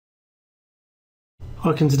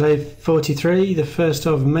Welcome to day 43, the first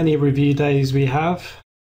of many review days we have.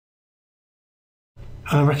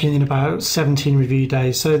 I reckon in about 17 review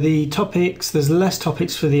days. So the topics, there's less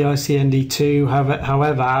topics for the ICND2,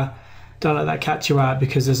 however, don't let that catch you out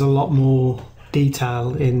because there's a lot more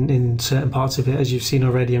detail in certain parts of it, as you've seen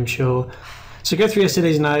already, I'm sure. So go through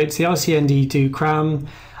yesterday's notes, the ICND2 cram.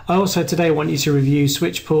 I also today want you to review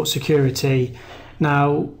Switchport security.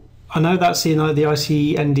 Now, I know that's in the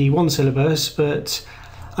ICND1 syllabus, but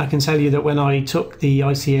I can tell you that when I took the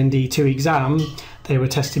ICND2 exam, they were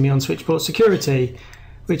testing me on Switchport security,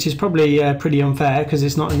 which is probably pretty unfair because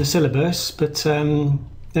it's not in the syllabus. But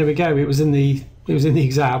there we go. It was in the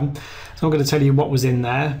exam. So I'm not going to tell you what was in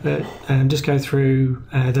there, but just go through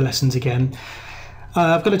the lessons again.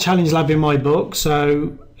 I've got a challenge lab in my book,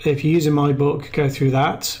 so if you're using my book, go through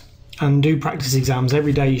that and do practice exams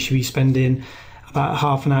every day. You should be spending about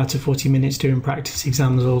half an hour to 40 minutes doing practice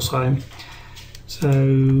exams also.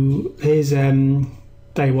 So here's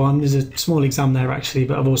day one. There's a small exam there actually,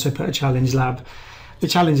 but I've also put a challenge lab. The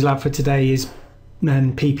challenge lab for today is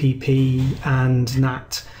PPP and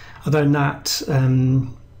NAT. Although NAT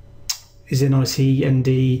is in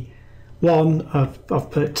ICND1, I've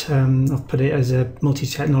put it as a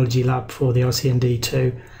multi-technology lab for the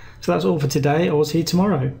ICND2. So that's all for today. I will see you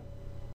tomorrow.